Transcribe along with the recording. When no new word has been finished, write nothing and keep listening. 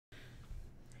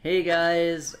Hey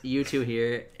guys, U2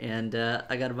 here, and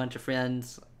I got a bunch of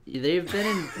friends. They've been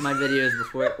in my videos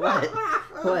before. What?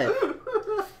 What?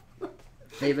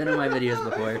 They've been in my videos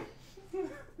before.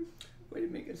 Way to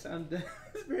make it sound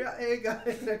desperate. Hey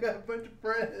guys, I got a bunch of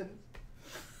friends.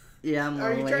 Yeah, I'm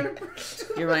Are lonely. you trying to...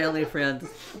 You're my only friend.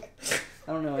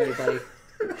 I don't know anybody.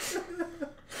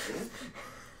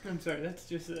 I'm sorry, that's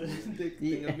just a big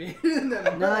thing of me.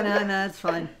 No, it's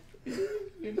fine.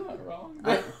 You're not wrong.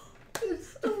 It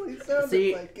totally sounded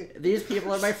See, like it. these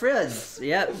people are my friends.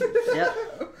 Yep,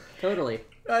 totally.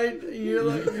 You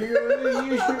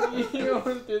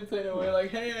almost did say it way like,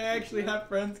 hey, I actually have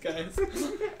friends, guys.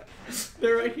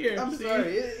 They're right here. I'm see?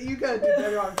 sorry, you gotta do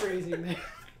better on phrasing, man.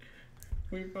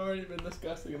 We've already been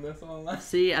discussing this online.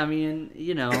 See, I mean,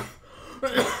 you know,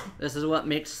 this is what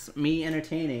makes me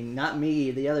entertaining, not me,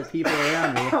 the other people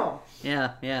around me.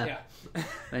 Yeah.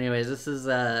 Anyways, this is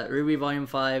RWBY Volume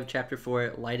 5, Chapter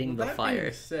 4, Lighting the Fire. That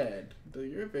being said, do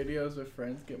your videos with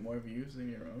friends get more views than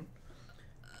your own?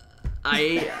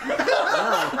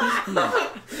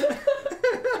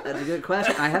 That's a good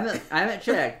question. I haven't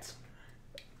checked,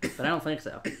 but I don't think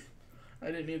so. I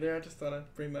didn't either. I just thought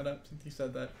I'd bring that up since you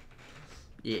said that.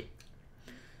 Yeah.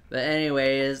 But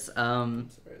anyways, Sorry,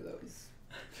 that was...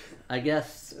 I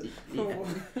guess you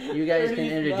guys can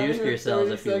introduce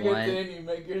yourselves if you want. In, you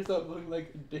make yourself look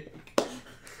like a dick.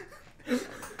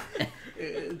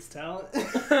 It's talent.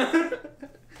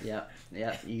 Yep.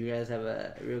 You guys have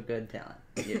a real good talent.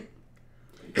 Yep.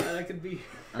 God, I could be.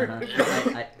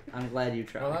 I'm glad you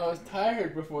tried. Well, I was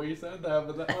tired before you said that,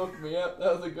 but that woke me up.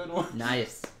 That was a good one.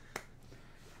 Nice.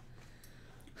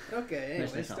 Okay,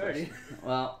 anyway, starting.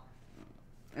 Well,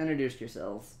 introduce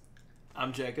yourselves.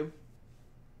 I'm Jacob.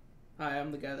 Hi,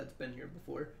 I'm the guy that's been here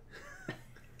before.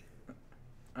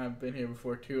 I've been here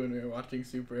before too, and we were watching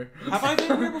Super. Have I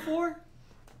been here before?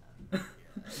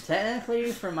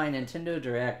 Technically, for my Nintendo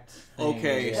Direct. Thing,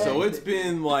 Okay, so it's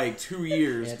been like 2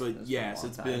 years, Yeah, but it's yes, been a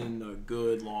it's long time. been a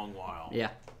good long while.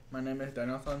 Yeah. My name is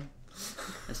Daniel-san.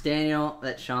 That's Daniel,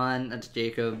 that's Sean, that's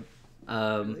Jacob.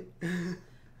 Really?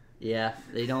 Yeah,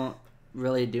 they don't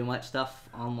really do much stuff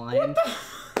online.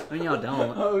 I mean, y'all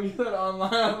don't. Oh, you said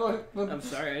online. I'm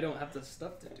sorry, I don't have the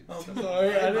stuff to do. I'm sorry.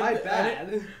 My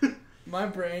bad. My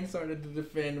brain started to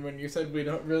defend when you said we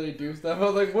don't really do stuff. I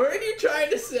was like, what are you trying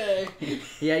to say?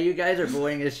 Yeah, you guys are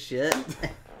boring as shit.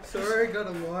 Sorry, I got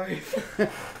a wife.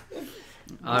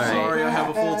 Alright. Sorry, I have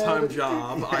a full-time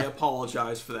job. I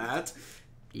apologize for that.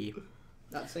 Yeah.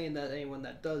 Not saying that anyone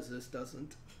that does this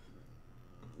doesn't.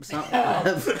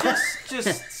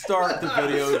 Just start the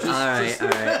video. Alright.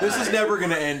 This is never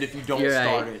gonna end if you don't You're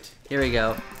start right. it. Here we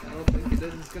go. I don't think it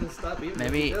is gonna stop even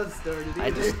Maybe if it does start it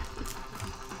either.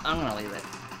 I'm gonna leave it.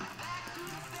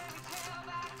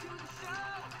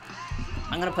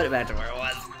 I'm gonna put it back to where it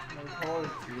was.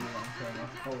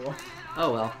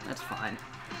 Oh well, that's fine.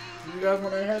 Do you guys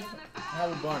want to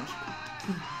have a bunch?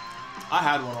 I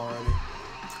had one already.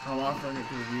 I'm offering it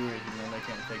to the viewers and then they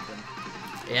can't take them.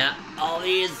 Yeah, all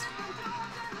these.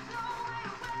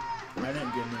 I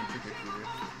didn't get any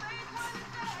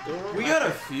trick-or-treaters. We got a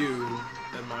few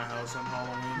at my house on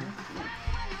Halloween.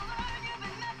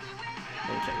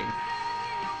 Double checking.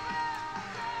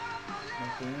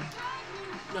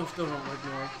 No, still don't like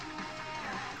more.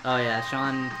 Oh yeah,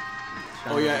 Sean.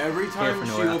 Oh yeah, every time she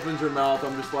Nora. opens her mouth,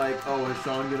 I'm just like, oh, is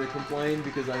Sean gonna complain?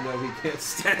 Because I know he can't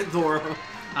stand Laura.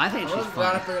 I think I she's was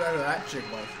glad I fun. figured out who that chick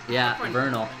was. Yeah,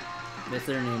 Vernal. That's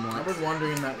their name I once. was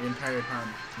wondering that the entire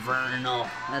time. Vernal.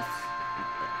 That's.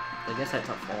 I guess that's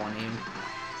a fall name.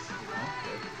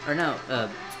 Oh, Or no,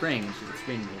 Spring. She's a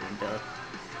spring maiden. The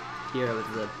hero is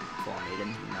the fall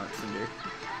maiden. Now it's Cinder.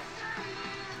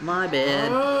 My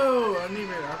bad. Oh, I didn't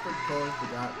even. I totally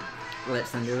forgot. That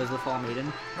Cinder was the fall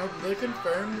maiden. Have they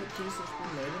confirmed that she's the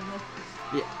spring maiden though?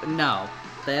 Yeah, no,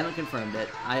 they haven't confirmed it.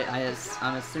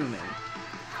 I'm assuming.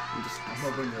 I'm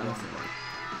hoping you're wrong. assuming.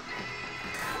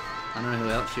 I don't know who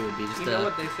else she would be. Just You know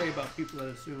what they say about people that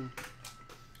assume.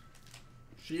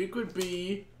 She could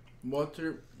be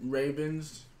Walter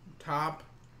Raven's top.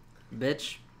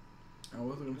 bitch. I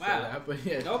wasn't gonna Wow. say that, but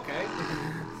yeah. Okay.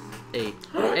 Hey,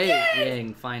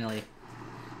 Yang, finally.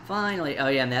 Finally. Oh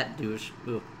yeah, and that douche.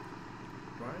 Ooh,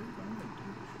 Why are you calling me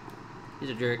he's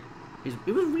a jerk. It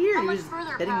was weird. How He much was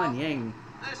further, hitting pal? on Yang.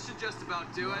 That should just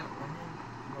about do it.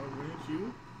 Wouldn't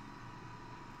you?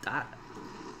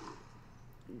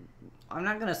 I'm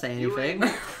not gonna say You anything.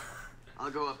 ain't. I'll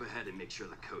go up ahead and make sure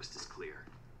the coast is clear.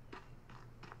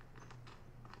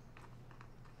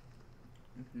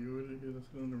 If you were to do this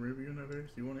on the RWBY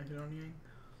universe, you want to hit on Yang?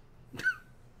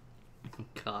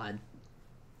 God.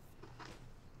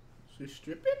 She's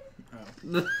stripping? Oh.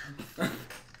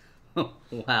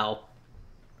 Wow.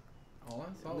 All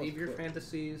I saw Leave was your clips.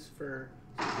 fantasies for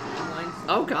online.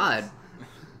 Oh God.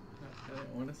 I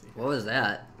didn't want to see. What was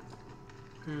that?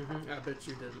 I bet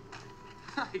you didn't.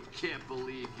 I can't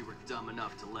believe you were dumb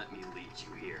enough to let me lead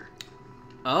you here.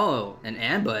 Oh, an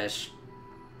ambush.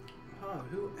 Oh,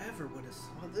 whoever would have saw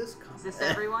this coming? Is this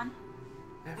everyone?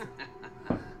 Ever.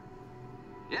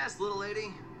 Yes, little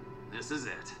lady. This is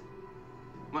it.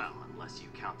 Well, unless you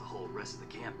count the whole rest of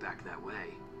the camp back that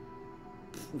way.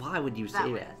 Why would you That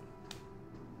say way. that?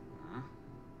 Huh?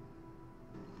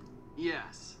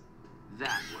 Yes,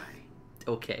 that way.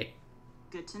 Okay.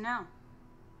 Good to know.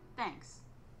 Thanks.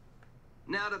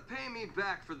 Now to pay me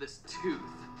back for this tooth,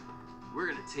 we're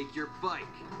gonna take your bike.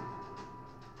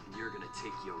 And you're gonna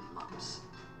take your lumps.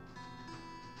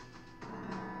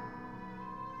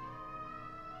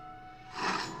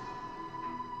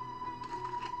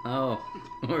 Oh,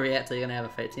 where are we at? So you're gonna have a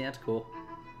fight scene? That's cool.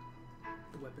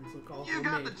 The weapons look all You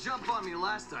got homemade. the jump on me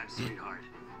last time, sweetheart.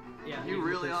 Yeah, You even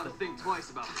really with ought to this think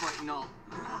twice about fighting all.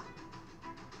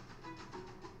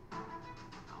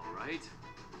 All right.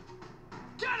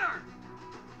 Get her!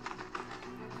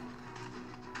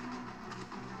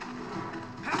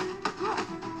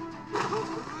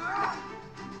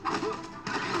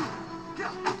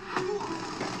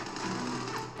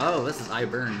 Oh, this is I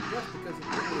burn. Yes, because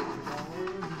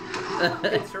of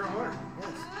the it's her arm.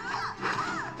 Yes.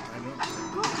 I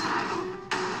don't.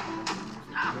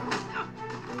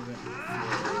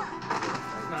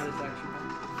 It's not as action.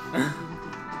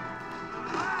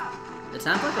 It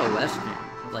sounds like a western,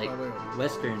 like probably what-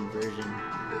 western version.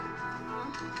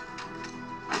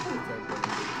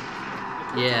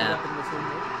 The Yeah. weapon was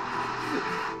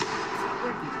homemade.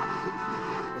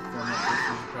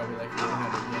 Probably like you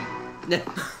had a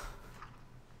game.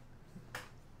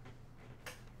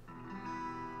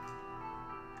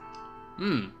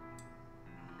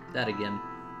 That again.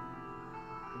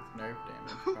 It's nerve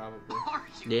damage, probably. Are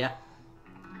you? Yeah.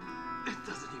 It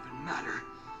doesn't even matter.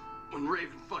 When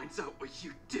Raven finds out what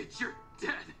you did, you're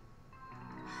dead.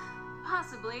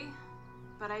 Possibly,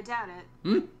 but I doubt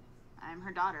it. I'm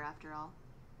her daughter, after all.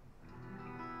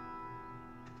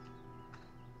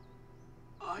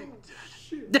 I'm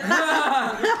dead.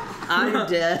 I'm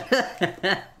dead.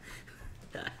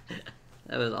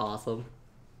 That was awesome.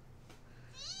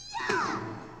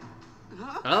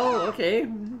 Oh, okay.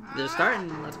 They're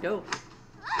starting. Let's go.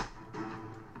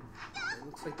 It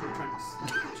looks like they're trying to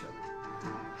sneak each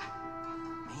other.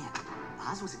 Man,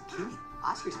 Oz wasn't kidding.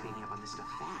 Oscar's picking up on this stuff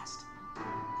fast.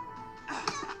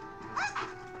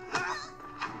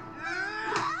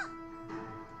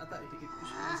 I thought he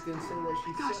was gonna say that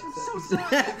she Gosh, I'm so sucks sorry.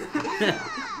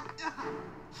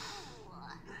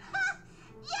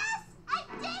 Yes, I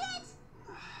did it!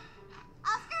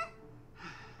 Oscar?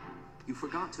 You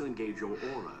forgot to engage your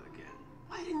aura again.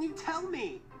 Why didn't you tell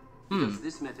me? Because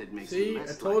this method makes See, you I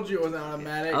less told you it was likely to get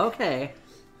automatic. Okay.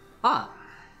 Ah,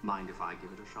 Mind if I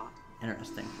give it a shot?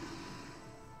 interesting.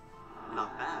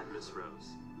 Not bad, Miss Rose.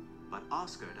 But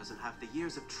Oscar doesn't have the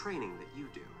years of training that you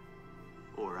do.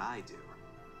 Or I do.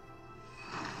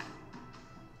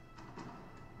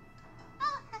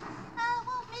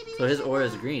 Well, maybe So we his should, aura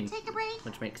is green, take a break.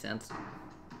 which makes sense.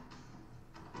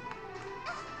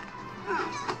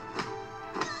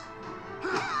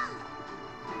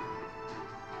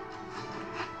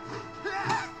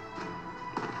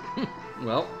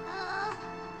 Well,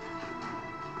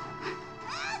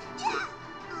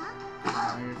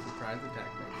 Now your surprise attack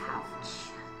makes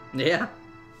sense. yeah.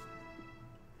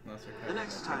 Unless you're The covering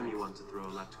next the time you attacks. want to throw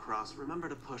a left cross, remember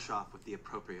to push off with the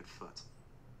appropriate foot.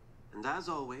 And as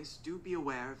always, do be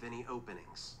aware of any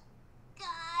openings.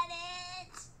 Got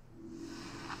it.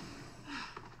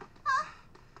 Huh?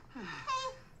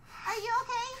 Hey, are you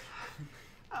okay?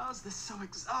 How is this so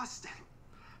exhausting?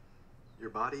 Your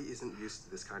body isn't used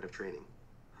to this kind of training.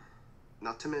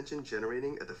 Not to mention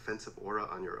generating a defensive aura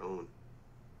on your own.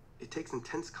 It takes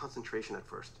intense concentration at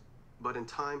first, but in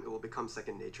time it will become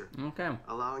second nature, Okay.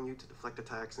 allowing you to deflect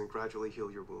attacks and gradually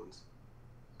heal your wounds.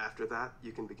 After that,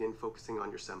 you can begin focusing on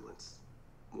your semblance,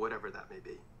 whatever that may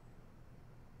be.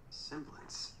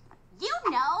 Semblance. You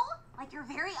know, like your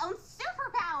very own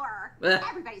superpower.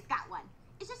 Everybody's got one.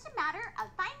 It's just a matter of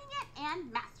finding it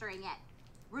and mastering it.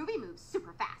 Ruby moves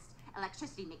super fast.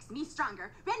 Electricity makes me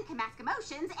stronger. Ren can mask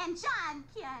emotions, and John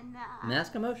can.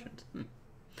 Mask emotions.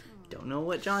 Don't know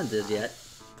what John's is yet.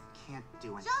 Can't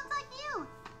do anything. John's like you.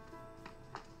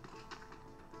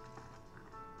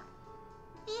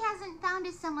 He hasn't found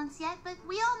his semblance yet, but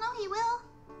we all know he will.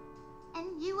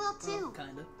 And you will too. Well,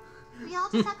 kinda. We all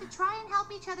just have to try and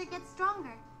help each other get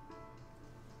stronger.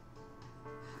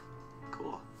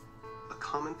 Cool.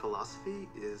 common philosophy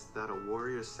is that a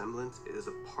warrior's semblance is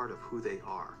a part of who they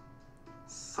are.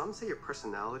 Some say your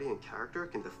personality and character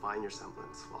can define your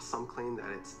semblance, while some claim that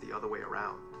it's the other way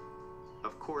around.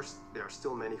 Of course, there are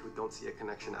still many who don't see a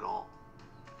connection at all.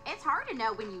 It's hard to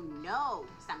know when you know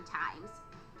sometimes.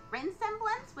 Ren's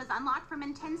semblance was unlocked from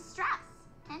intense stress,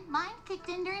 and mine kicked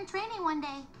in during training one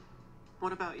day.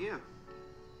 What about you?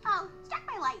 Oh, struck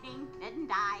by lightning, didn't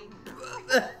die.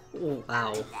 Oh,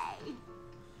 wow.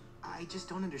 I just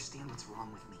don't understand what's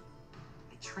wrong with me.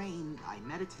 I train, I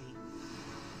meditate.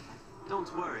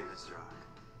 Don't worry, Mr. Ark.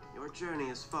 Your journey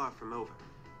is far from over.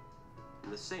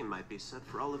 And the same might be said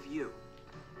for all of you.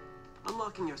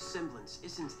 Unlocking your semblance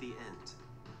isn't the end.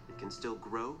 It can still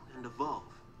grow and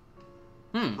evolve.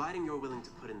 Providing you're willing to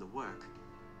put in the work,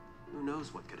 who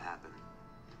knows what could happen.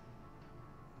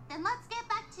 Then let's get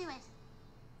back to it.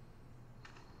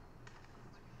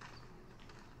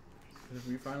 Is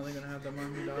we finally gonna have the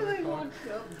mommy daughter talk?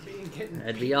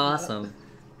 That'd be awesome.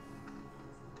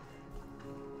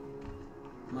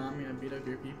 Mommy, I beat up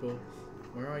your people.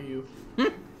 Where are you?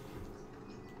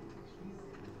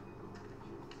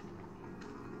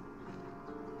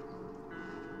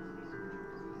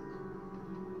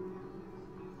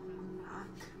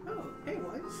 Oh, hey,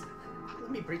 Wise.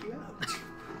 Let me break you out.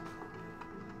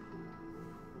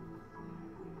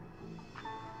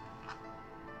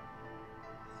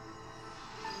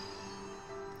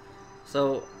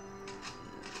 So,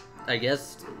 I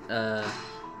guess,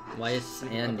 Weiss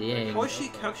and Yang.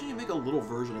 How can you make a little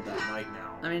version of that knight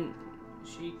now? I mean,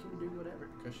 She can do whatever.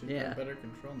 Because she's Yeah. got better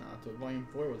control now. That's what Volume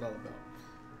 4 was all about.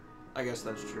 I guess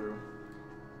that's true.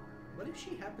 What if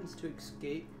she happens to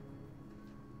escape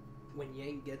when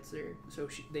Yang gets there, so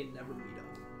they never meet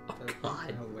up? oh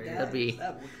god, hilarious. that'd be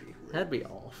That would be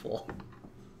awful.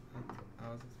 I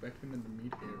was expecting them to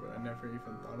meet here, but I never even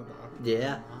thought of the option.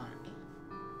 Yeah.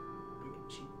 I mean,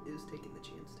 she is taking the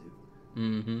chance to.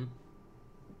 Mm-hmm.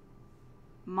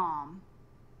 Mom.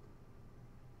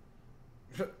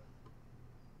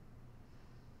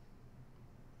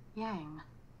 Yang.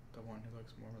 The one who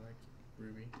looks more like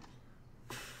Ruby.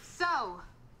 So,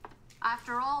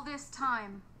 after all this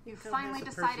time, you finally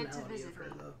decided to visit me.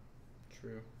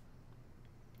 True.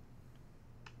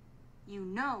 You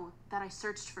know that I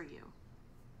searched for you.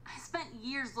 I spent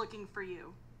years looking for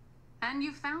you. And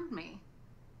you found me.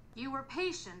 You were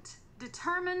patient,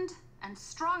 determined, and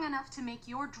strong enough to make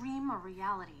your dream a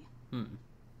reality.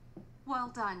 Well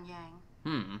done,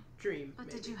 Yang. Dream. But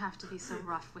did you have to be so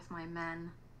rough with my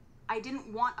men? I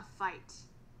didn't want a fight.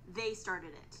 They started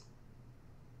it.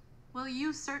 Well,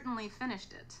 you certainly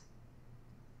finished it.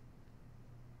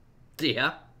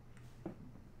 Yeah.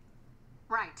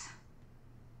 Right.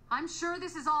 I'm sure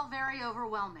this is all very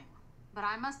overwhelming, but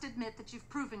I must admit that you've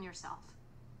proven yourself.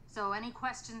 So any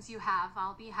questions you have,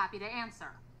 I'll be happy to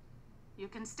answer. You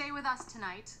can stay with us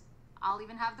tonight. I'll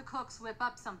even have the cooks whip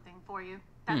up something for you.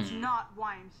 That's not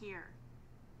why I'm here.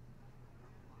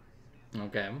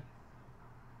 Okay.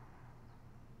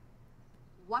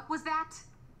 What was that?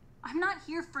 I'm not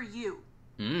here for you.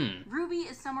 RWBY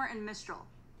is somewhere in Mistral.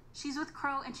 She's with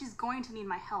Crow and she's going to need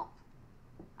my help.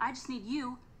 I just need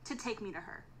you to take me to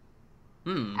her.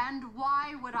 And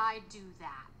why would I do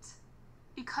that?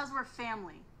 Because we're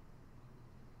family.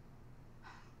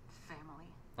 Family.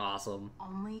 Awesome.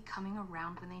 Only coming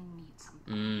around when they need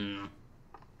something.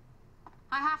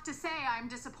 I have to say I'm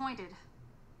disappointed.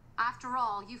 After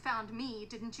all, you found me,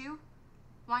 didn't you?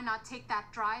 Why not take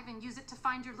that drive and use it to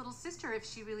find your little sister if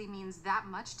she really means that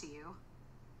much to you?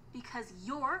 Because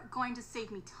you're going to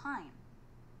save me time.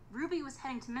 RWBY was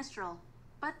heading to Mistral,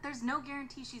 but there's no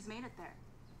guarantee she's made it there.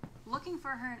 Looking for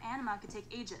her in Anima could take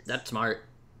ages. That's smart.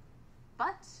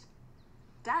 But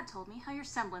Dad told me how your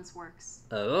semblance works.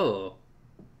 Oh.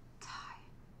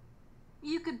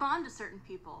 You could bond to certain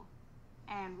people.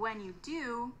 And when you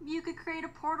do, you could create a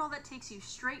portal that takes you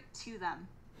straight to them.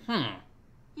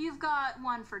 You've got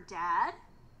one for Dad,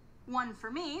 one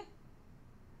for me,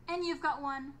 and you've got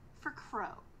one for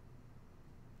Crow.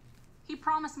 He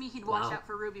promised me he'd watch out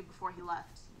for RWBY before he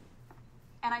left.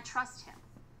 And I trust him.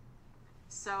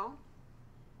 So,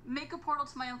 make a portal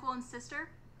to my uncle and sister,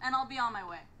 and I'll be on my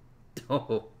way.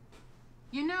 Oh.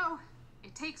 You know,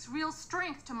 it takes real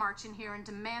strength to march in here and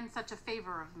demand such a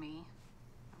favor of me.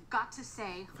 I've got to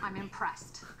say, I'm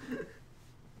impressed.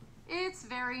 It's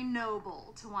very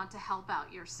noble to want to help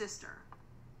out your sister.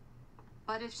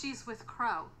 But if she's with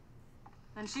Crow,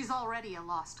 then she's already a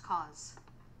lost cause.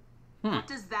 What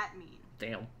does that mean?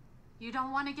 Damn. You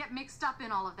don't want to get mixed up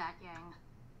in all of that, Yang.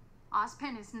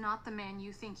 Ozpin is not the man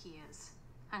you think he is,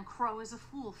 and Crow is a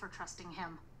fool for trusting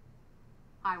him.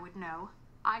 I would know.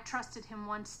 I trusted him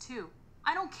once too,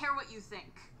 I don't care what you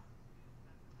think.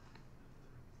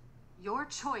 Your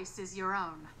choice is your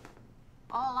own.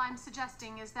 All I'm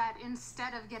suggesting is that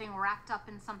instead of getting wrapped up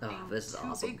in something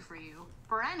too big for you,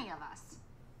 for any of us,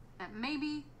 that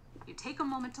maybe you take a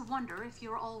moment to wonder if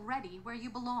you're already where you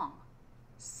belong.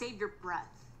 Save your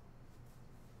breath.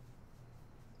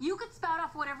 You could spout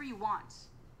off whatever you want,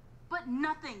 but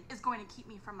nothing is going to keep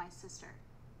me from my sister.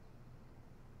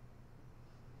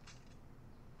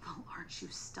 Well, aren't you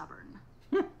stubborn?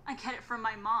 I get it from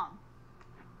my mom.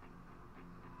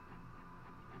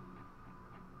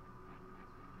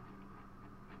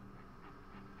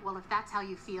 Well, if that's how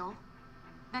you feel,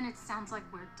 then it sounds like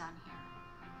we're done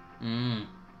here.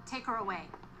 Take her away.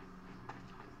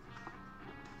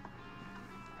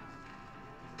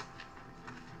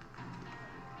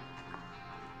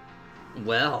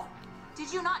 Well.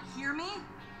 Did you not hear me?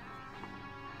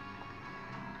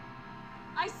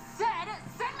 I said,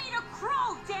 send me to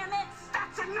Crow, damn it!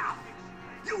 That's enough!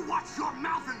 You watch your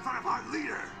mouth in front of our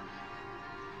leader!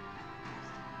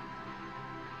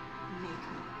 Make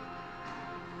me.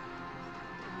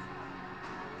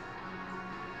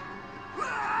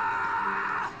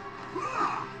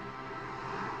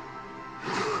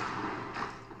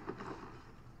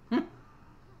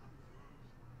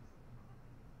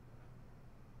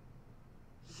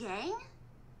 Yang?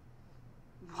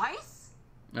 Weiss?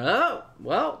 Oh,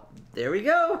 well, there we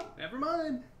go. Never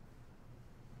mind.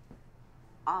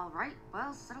 All right,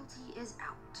 well, subtlety is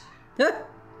out.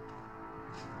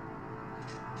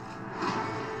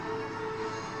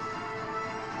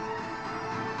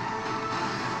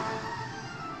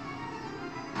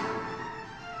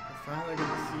 Finally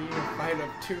gonna see a fight of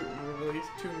at least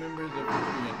two members of the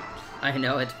union. I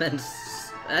know, it's been...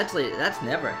 Actually, that's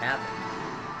never happened.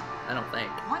 I don't think.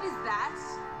 What is that?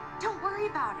 Don't worry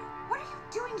about it. What are you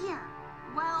doing here?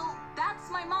 Well, that's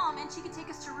my mom, and she could take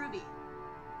us to RWBY.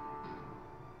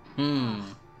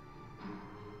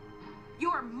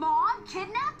 Your mom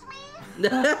kidnapped me? You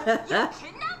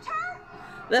kidnapped her?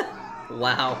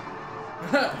 Wow.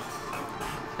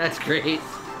 That's great.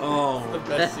 Oh. The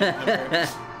best scene ever.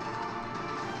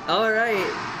 Alright.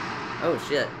 Oh,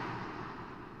 shit.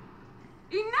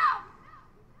 Enough!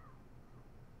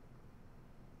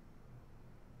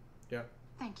 Yeah.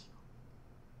 Thank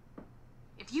you.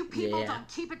 If you people Yeah. don't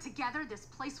keep it together, this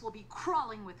place will be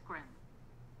crawling with Grim.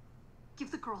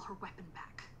 Give the girl her weapon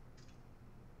back.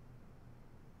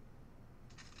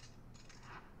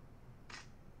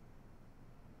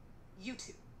 You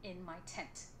two, in my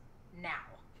tent.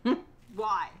 Now.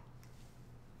 Why?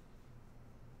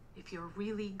 If you're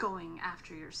really going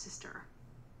after your sister,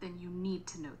 then you need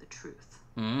to know the truth.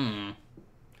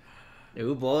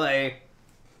 Oh boy.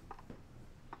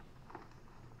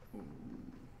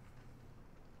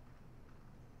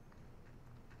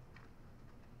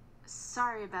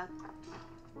 Sorry about that.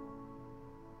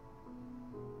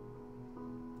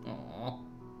 Aww.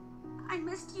 I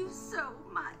missed you so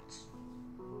much.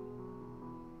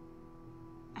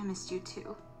 I missed you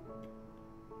too.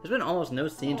 There's been almost no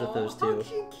scenes with those two.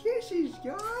 Hugs and kisses,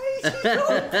 guys. It's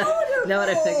so beautiful. Now that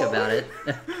I think about it.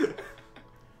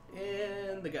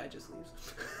 And the guy just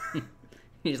leaves.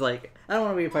 He's like, I don't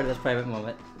want to be a part of this private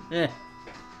moment.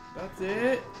 That's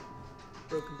it.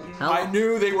 Broken beam. I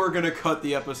knew they were gonna cut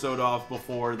the episode off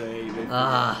before they figured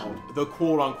out the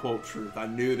quote-unquote truth. I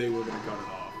knew they were gonna cut it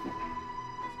off.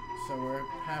 So we're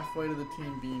halfway to the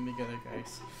team being together,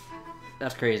 guys.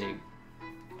 That's crazy.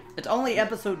 It's only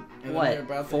episode, And then what, they're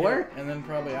about to 4? hit- and then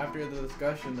probably after the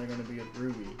discussion, they're going to be at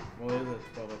RWBY. Well, it is a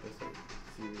 12 episode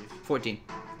series. 14.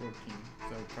 14.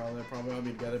 So probably will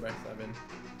be together by 7.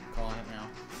 Calling it now.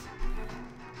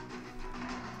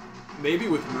 Maybe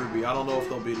with RWBY. I don't know if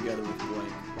they'll be together with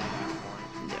Blake by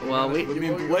that point. Well, I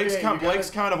mean, Blake's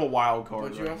kind of a wild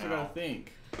card But you right also now. got to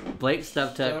think. Blake's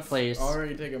stuff took Stuff's place.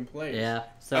 already taken place. Yeah.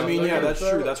 So I mean, They yeah, can that's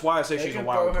throw- true. That's why I say they she's a can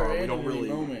wild throw her card. We in don't at any really.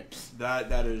 moment.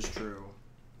 That is true.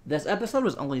 this episode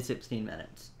was only 16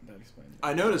 minutes. That explains it.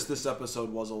 I noticed this episode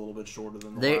was a little bit shorter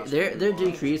than the last. They're one.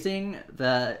 decreasing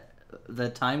the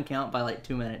time count by like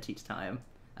 2 minutes each time.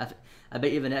 I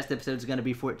bet you the next episode's gonna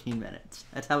be 14 minutes.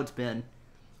 That's how it's been.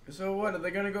 So what, are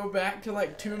they going to go back to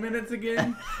like 2 minutes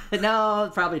again? No,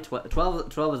 probably 12.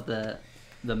 12 is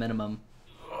the minimum.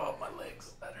 Oh, my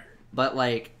legs. That hurt. But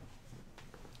like,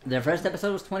 the first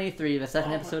episode was 23, the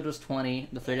second episode was 20,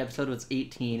 the third episode was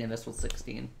 18, and this was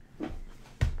 16.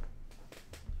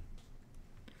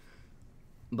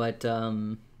 But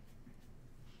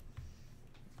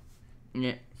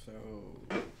yeah.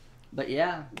 But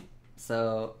yeah,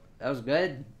 so that was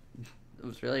good. It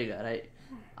was really good.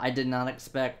 I did not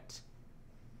expect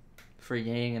for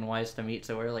Yang and Weiss to meet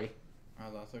so early. I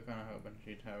was also kind of hoping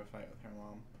she'd have a fight with her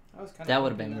mom. I was That would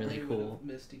have been really cool.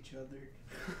 Missed each other.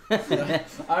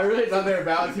 I really thought they were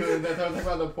about to, and then I was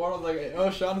about the portal. I was like, oh,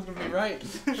 Sean's gonna be right.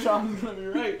 Sean's gonna be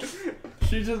right.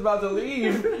 She's just about to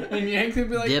leave, and Yang's gonna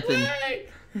be like, Dipping. wait!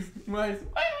 Wait,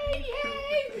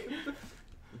 yay!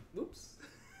 Oops.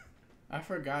 I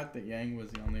forgot that Yang was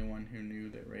the only one who knew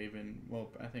that Raven. Well,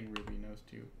 I think Ruby knows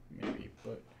too, maybe,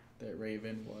 but that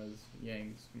Raven was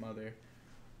Yang's mother.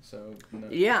 So no.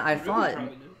 Yeah, I thought.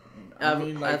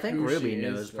 I think who Ruby she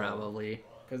knows is, though. probably.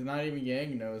 Because not even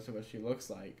Yang knows what she looks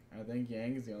like. I think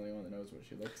Yang's the only one that knows what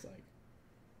she looks like.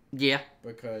 Yeah.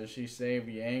 Because she saved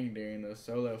Yang during those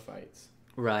solo fights.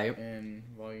 Right. In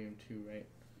Volume 2, right?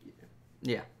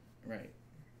 Yeah. Right.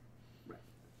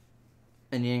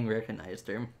 And Yang recognized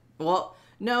her. Well,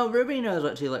 no, Ruby knows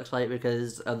what she looks like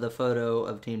because of the photo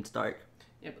of Team Stark.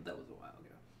 Yeah, but that was a while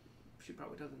ago. She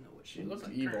probably doesn't know what She looks looks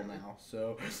like evil currently. now,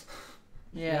 so...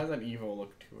 Yeah. She has an evil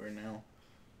look to her now.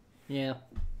 Yeah.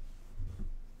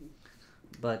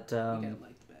 But, You gotta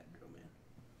like the bad girl,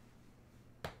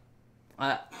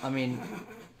 man. I mean...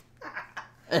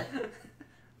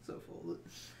 So full.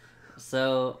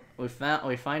 So, we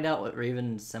find out what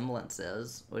Raven's semblance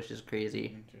is, which is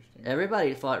crazy. Interesting.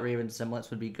 Everybody thought Raven's semblance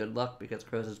would be good luck because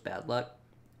Crow's is bad luck.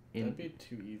 That'd be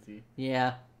too easy.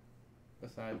 Yeah.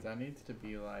 Besides, that needs to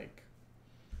be like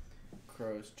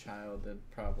Crow's child that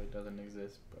probably doesn't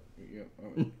exist, but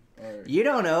or You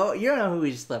don't know. You don't know who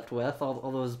he slept with.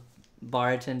 All those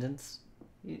bar attendants.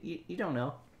 You don't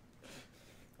know.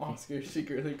 Oscar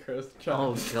secretly Crow's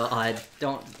Oh child. God!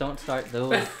 Don't start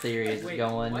those theories Wait,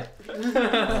 going. what?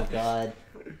 Oh God!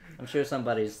 I'm sure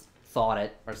somebody's thought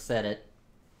it or said it.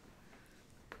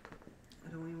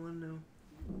 I don't even want to know.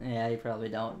 Yeah, you probably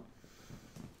don't.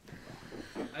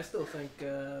 I still think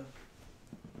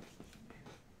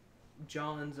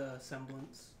John's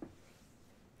semblance.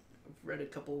 I've read a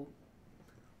couple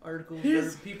articles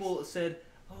where people said,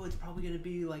 "Oh, it's probably gonna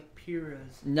be like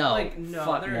Pyrrha's." No, like no,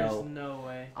 fuck there's no. no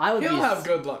way. I would He'll be. have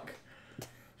good luck.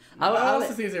 I How else would,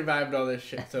 has he survived all this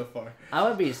shit so far? I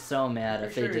would be so mad For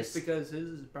if sure they it's just. because his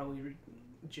is probably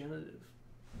regenerative.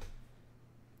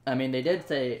 I mean, they did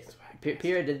say.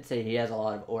 Pyrrha did say he has a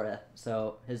lot of aura,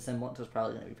 so his semblance was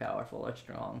probably going to be powerful or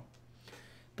strong.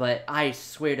 But I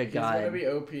swear to God, He's gonna be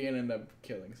OP and end up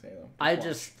killing Salem. I Watch.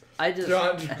 just.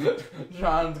 John's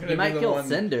gonna He be might the kill one.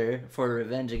 Cinder for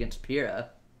revenge against Pyrrha.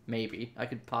 Maybe I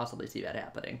could possibly see that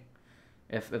happening,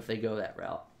 if they go that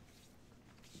route.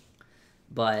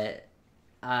 But,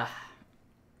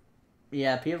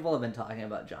 yeah, people have been talking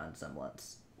about John's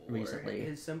semblance recently. Or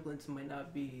his semblance might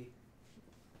not be.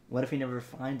 What if he never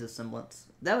finds a semblance?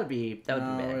 That would be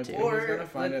bad too. Or- He's gonna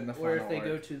find it in the or if final they arc.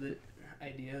 go to the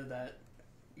idea that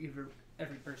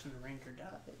every person in Ranker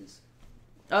dies.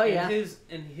 Oh And yeah.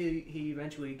 He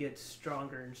eventually gets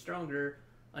stronger and stronger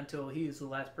until he's the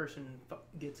last person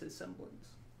gets his semblance.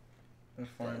 The And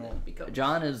final. then becomes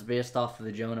John is based off of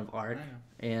the Joan of Arc. I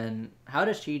know. And how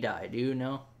does she die? Do you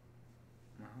know?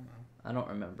 I don't know. I don't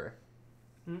remember.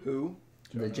 Who?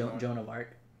 The Joan of Arc. Joan of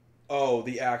Arc. Oh,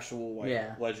 the actual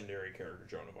Yeah. legendary character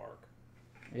Joan of Arc.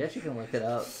 I guess you can look it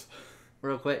up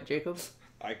real quick, Jacob.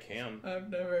 I can. I've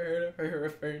never heard of her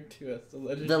referred to as the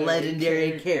legendary. The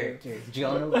legendary character,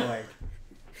 Joan of Arc.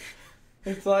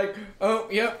 It's like, oh,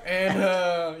 yep,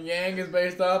 and Yang is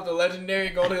based off the legendary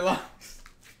Goldilocks.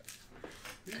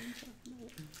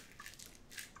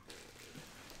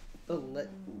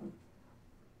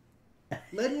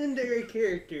 legendary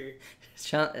character.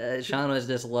 Sean was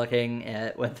just looking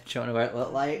at what the Joan of Arc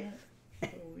looked like.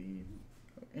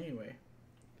 Anyway,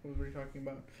 what were we talking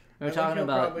about? We were I think talking he'll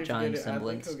about probably John's get it-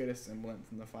 semblance. I think he'll get a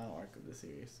semblance in the final arc of the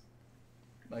series.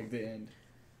 Like the end.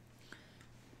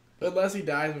 Unless he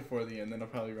dies before the end, then he'll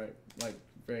probably write, like,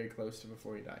 very close to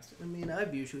before he dies. I mean,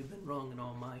 I've usually been wrong in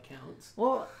all my counts.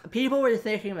 Well, people were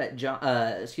thinking that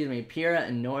Pyrrha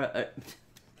and Nora.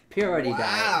 Pyrrha already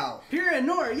died. Pyrrha and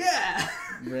Nora, yeah!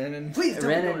 Ren and... Please tell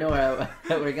Ren me and Nora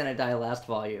were gonna die last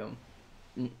volume.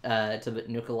 To the If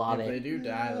Nukalave. they do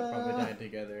die, they'll probably die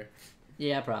together.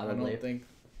 Yeah, I probably. don't think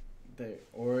they...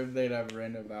 Or they'd have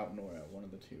Ren without Nora, one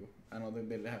of the two. I don't think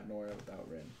they'd have Nora without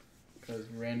Ren. Because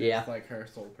Ren Yeah. is, like, her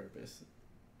sole purpose.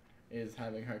 Is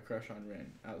having her crush on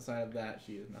Ren. Outside of that,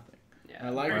 she is nothing. Yeah, I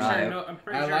like I'm her. pretty sure, I'm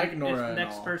pretty I sure like Nora if the and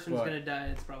next all, person's but- gonna die,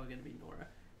 it's probably gonna be Nora.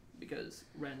 Because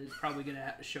Ren is probably gonna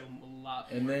have to show him a lot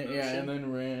And more then emotion.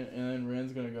 and then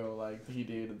Ren's gonna go like he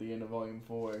did at the end of Volume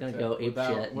 4. Gonna except go ape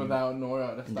without, shit and- without Nora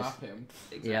to and stop just- him.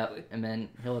 Exactly. Yep, and then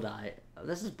he'll die. Oh,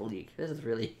 this is bleak. This is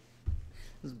bleak.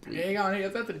 Hang on, he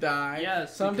doesn't have to die.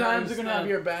 Yes, Sometimes because you're gonna have the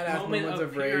your badass moment moments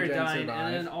of Pyrrha rage and dying, survive.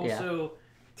 and then also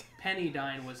Penny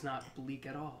dying was not bleak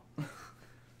at all.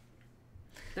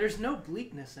 There's no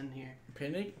bleakness in here.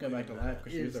 Penny can go back to life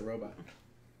because she was a robot.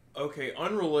 Okay,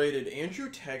 unrelated. Andrew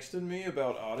texted me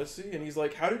about Odyssey, and he's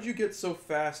like, "How did you get so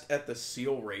fast at the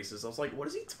seal races?" I was like, "What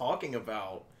is he talking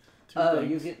about?" Oh,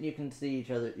 you can see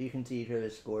each other. You can see each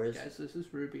other's scores. Guys, this is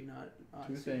RWBY, not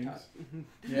Odyssey. 2 things.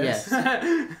 Yes.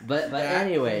 but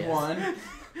anyway. One.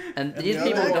 And these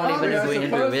people don't even know who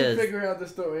Andrew is. Figure out the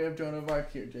story of Joan of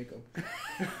Arc here, Jacob.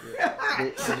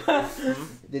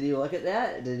 Did you look at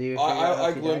that? Did you?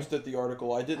 I glimpsed at the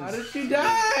article. I didn't. How did she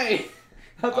die?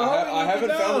 I haven't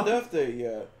found the death date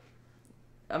yet.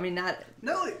 I mean, not.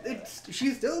 No,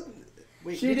 she's still.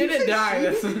 Wait, she didn't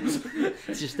die.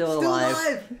 She's still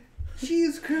alive.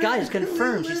 She's crazy. Guys,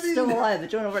 confirmed. She's still alive. The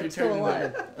Joan of Arc is still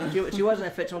alive. She wasn't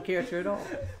a fictional character at all.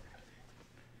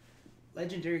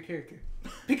 Legendary character.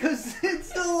 Because it's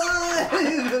still alive.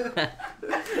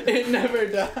 It never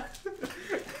died.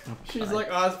 She's like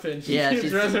Ozpin.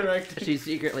 She's resurrected. She's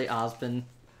secretly Ozpin.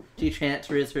 She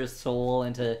transfers her soul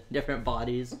into different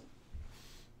bodies.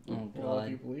 Oh god. Well, if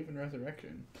you believe in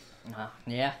resurrection.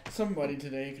 Yeah. Somebody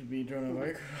today could be Joan of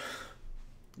Arc.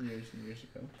 Years and years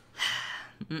ago.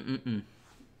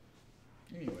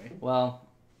 Anyway. Well,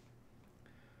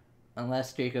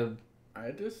 unless Jacob.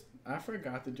 I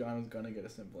forgot that John was gonna get a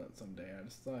semblance someday. I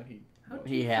just thought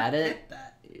he had it.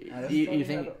 You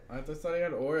think? I just thought he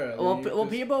had aura. Well,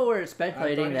 people were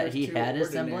speculating that he had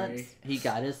his semblance. He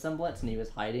got his semblance, and he was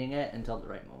hiding it until the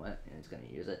right moment, and he's gonna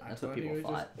use it. That's what people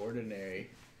thought. Just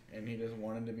ordinary, and he just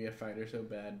wanted to be a fighter so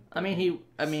bad. I mean,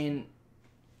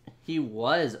 he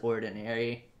was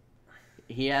ordinary.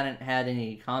 He hadn't had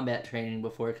any combat training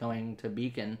before going to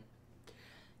Beacon.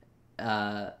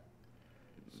 So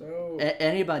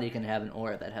anybody can have an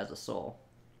aura that has a soul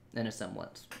and a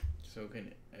semblance. So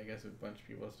I guess a bunch of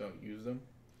people just don't use them?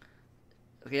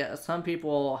 Yeah, some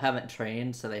people haven't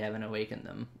trained, so they haven't awakened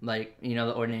them. Like,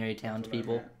 the ordinary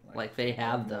townspeople. Like they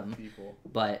have them,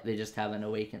 but they just haven't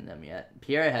awakened them yet.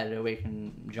 Pierre had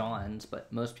awakened John's,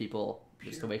 but most people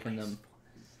just awaken them.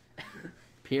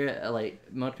 Pierre,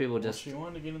 most people just... She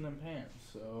wanted to get in them pants,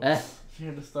 so she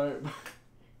had to start...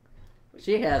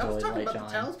 She has I was always talking liked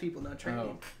about John. the townspeople, not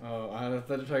training. I thought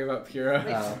you were talking about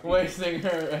Pyrrha wasting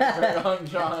her effort on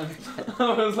John.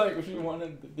 I was like, she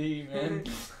wanted to be, man.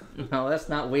 No, that's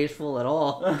not wasteful at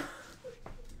all.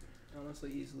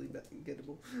 Honestly, easily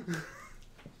gettable.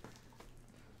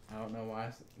 I don't know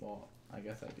why. Well, I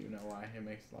guess I do know why. It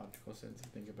makes logical sense if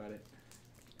you think about it.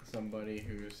 Somebody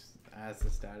who's has the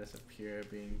status of Pyrrha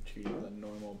being treated like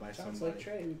normal by somebody. Sounds like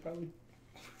Trey. We probably...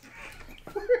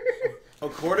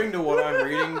 According to what I'm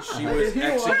reading, she was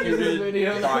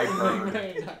executed by burn.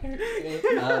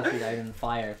 She died in the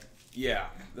fire. Yeah,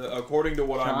 according to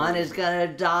what John is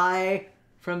gonna die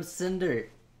from cinder.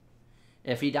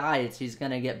 If he dies, he's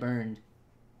gonna get burned.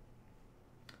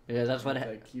 Because that's what.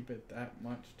 Keep it that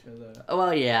much to the. Oh,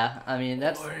 well, yeah. I mean,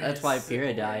 that's why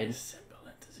Pyrrha died.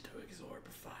 Semblance to absorb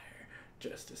fire,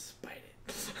 just to spite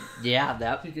it. Yeah,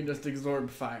 that. He can just absorb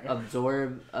fire.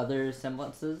 Absorb other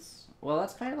semblances. Well,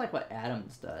 that's kind of like what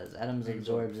Adams does. Adams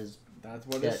absorbs his... That's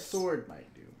what his sword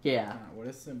might do. Yeah. Not what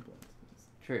his semblance is.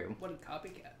 True. What a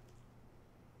copycat.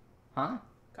 Huh?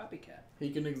 Copycat.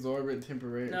 He can absorb it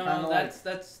temporarily. No, that's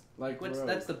that's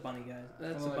the bunny guy.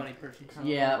 That's the bunny person.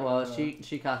 Yeah, well,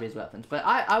 she copies weapons, but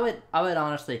I would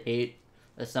honestly hate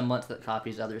a semblance that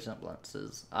copies other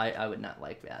semblances. I would not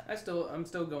like that. I'm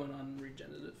still going on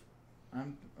regenerative.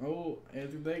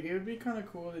 It would be kind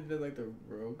of cool if they did like the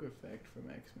rogue effect from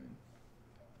X-Men.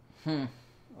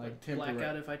 Like temporary.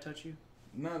 Blackout if I touch you.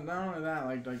 No, not only that,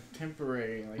 like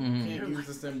temporary. Like you can't use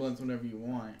the semblance whenever you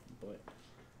want, but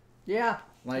yeah,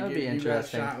 like that'd be if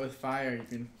interesting. You got shot with fire, you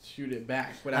can shoot it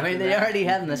back. But I mean, they already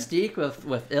had Mystique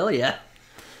with Ilya,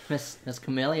 Miss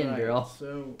Chameleon Girl.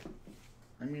 So,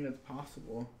 I mean, it's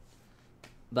possible.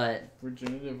 But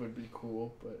regenerative would be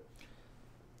cool, but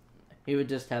he would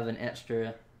just have an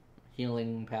extra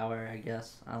healing power, I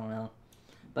guess. I don't know.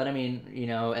 But I mean,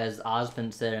 as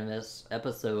Ozpin said in this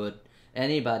episode,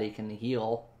 anybody can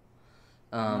heal.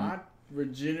 Not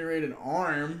regenerate an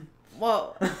arm.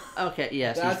 Well, okay,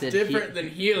 yes. That's different than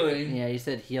healing. Yeah, you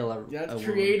said heal That's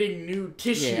creating new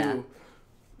tissue. Yeah.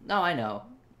 No, I know.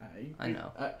 I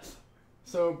know.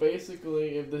 So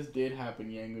basically, if this did happen,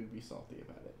 Yang would be salty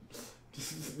about it.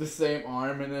 Just the same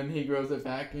arm, and then he grows it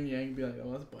back, and Yang would be like,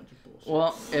 "Oh, that's a bunch of bullshit."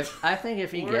 Well, I think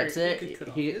if he gets it, he could cut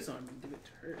off his arm and give it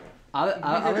to her.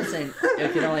 I was saying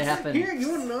it can only happen. Here,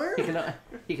 you want an arm?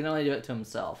 He can only do it to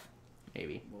himself,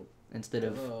 maybe, instead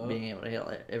of being able to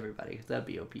heal everybody, because that'd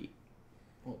be OP.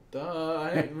 Well, duh!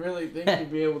 I didn't really think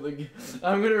you'd be able to.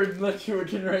 I'm gonna let you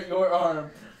regenerate your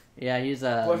arm. Yeah, he's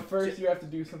But first, you have to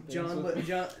do something.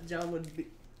 John would be.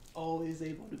 always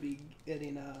able to be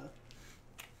getting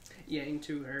Yang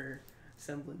to her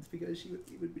semblance because she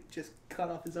would just cut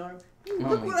off his arm.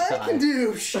 Look what God. I can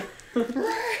do!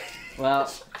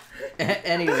 Well,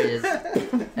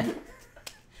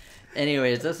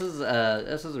 anyways, this is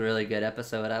a really good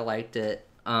episode. I liked it.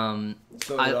 So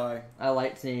did I. I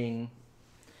liked seeing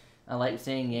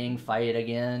Yang fight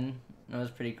again. It was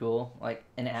pretty cool, like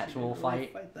an actual She didn't fight. really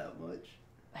fight that much.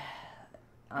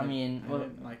 I mean, I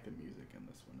didn't like the music in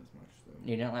this one as much though.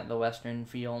 You didn't like the Western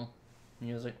feel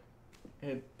music.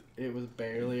 It was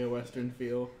barely a Western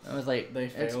feel. It was like they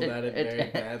failed at it very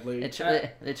badly.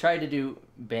 They tried to do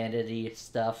bandity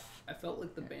stuff. I felt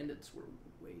like the bandits were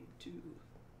way too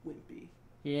wimpy.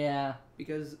 Yeah,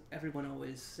 because everyone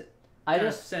always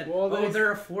said, well,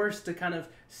 they're a force to kind of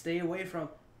stay away from.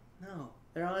 No,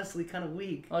 they're honestly kind of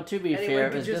weak. Well, to be fair,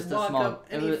 it was just a small.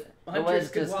 Hunters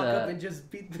could walk up and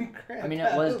just beat the crap. I mean,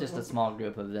 it was just a small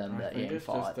group of them that Yang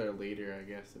fought. Just their leader, I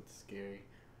guess. It's scary.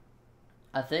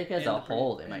 I think as a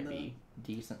whole, they might be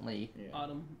decently. Yeah.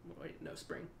 Autumn, wait, no,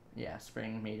 spring. Yeah,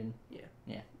 spring maiden.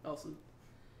 Yeah. Also,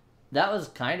 that was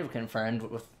kind of confirmed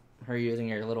with her using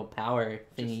her little power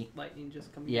thingy. Lightning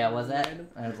just coming. Yeah, was that? It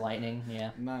was lightning.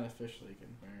 Yeah. Not officially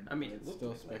confirmed. I mean, it's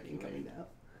still speculating. Coming out.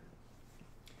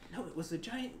 No, it was a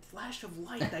giant flash of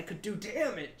light that could do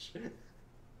damage.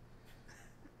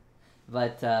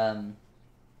 But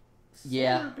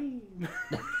yeah. Beam.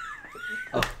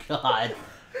 Oh God.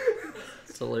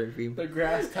 Solar beam. The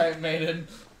grass type maiden.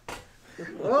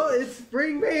 Well, it's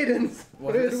spring maidens.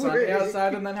 Was it sunny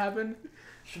outside when that happened?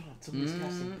 Shut up, somebody's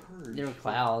casting purge. There were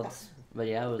clouds, but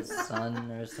yeah, it was sun.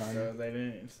 There was sun. So they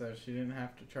didn't. So she didn't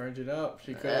have to charge it up.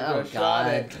 She could have just shot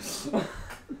it.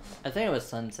 I think it was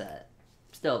sunset.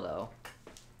 Still though.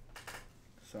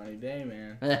 Sunny day,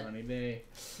 man. Sunny day.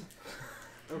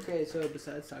 Okay, so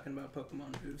besides talking about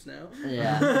Pokemon moves now.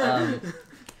 Yeah.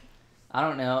 I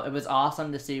don't know. It was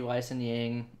awesome to see Weiss and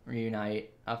Yang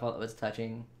reunite. I thought it was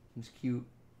touching. It was cute.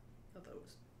 I thought it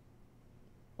was.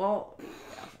 Well,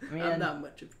 I mean, I'm not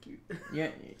much of cute.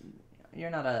 You're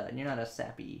not a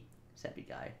sappy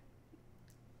guy.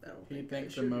 I don't He think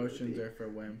thinks emotions are for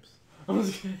wimps.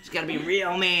 It's gotta be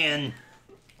real, man.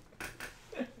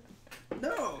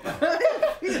 No,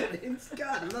 it's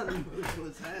God. I'm not an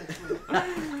emotionless asshole.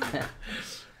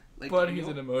 But he's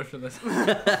an emotionless.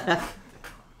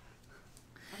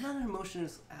 I'm not an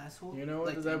emotionless asshole. You know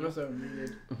what this episode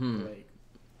needed? Blake.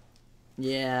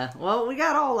 Yeah. Well, we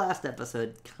got all last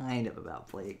episode kind of about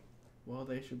Blake. Well,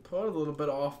 they should put a little bit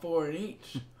of all four in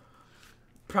each.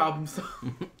 Problem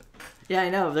solved. Yeah, I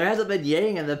know. There hasn't been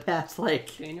Yang in the past,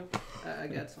 like... Daniel, I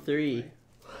got something. 3.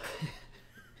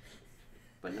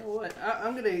 But you know what?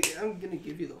 I'm gonna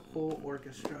give you the whole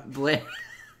orchestra. Blake.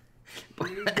 Here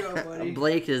you go, buddy.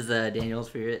 Blake is Daniel's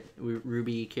favorite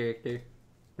RWBY character.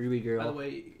 RWBY girl. By the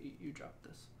way, you dropped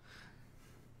this.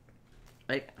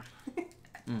 Like...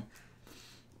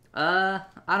 I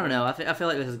don't know. I feel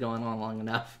like this is going on long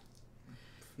enough.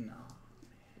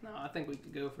 No, I think we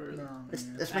could go for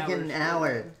Let's make it an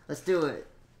hour. Let's do it.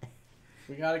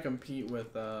 We gotta compete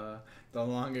with the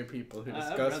longer people who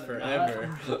discuss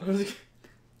forever.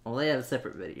 Well, they have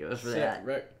separate videos for that.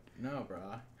 No,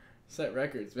 brah. Set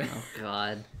records, man. Oh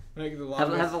God. Make the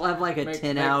longest. Have like a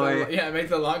 10-hour. Make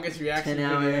the longest reaction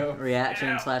 10-hour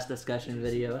reaction / discussion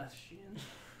video.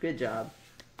 Good job.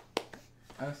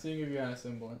 I was seeing if you had a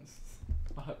semblance.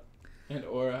 And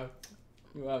Aura,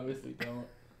 who obviously don't.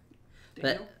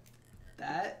 Daniel,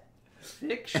 that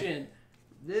fiction.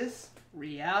 This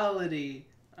reality.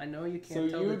 I know you can't tell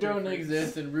So you the don't difference.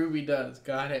 exist and RWBY does.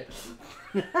 Got it.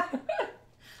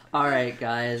 Alright,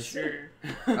 guys. Sure.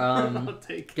 I'll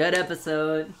take good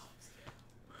episode.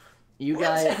 You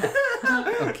guys.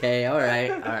 Okay,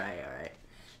 alright.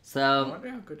 So. I wonder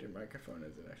how good your microphone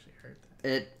is. It actually heard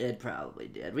that. It probably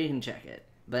did. We can check it.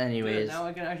 But anyways. Now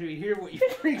I can actually hear what you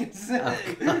freaking said.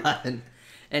 Oh, God.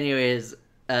 Anyways,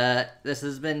 this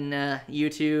has been You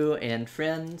Two and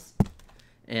Friends.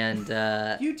 And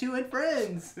You Two and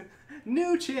Friends.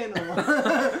 New channel.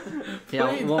 That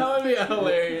would be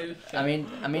hilarious. I mean,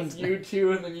 You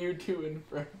Two and then You Two and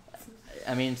Friends.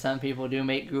 I mean, some people do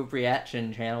make group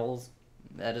reaction channels.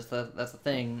 That's the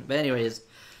thing. But anyways,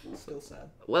 still sad.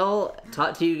 Well,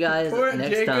 talk to you guys next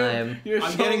Jacob, time.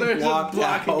 I'm getting blocked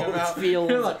out. It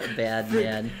feels bad,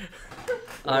 man.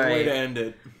 All right. Way to end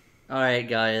it. All right,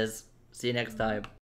 guys. See you next time.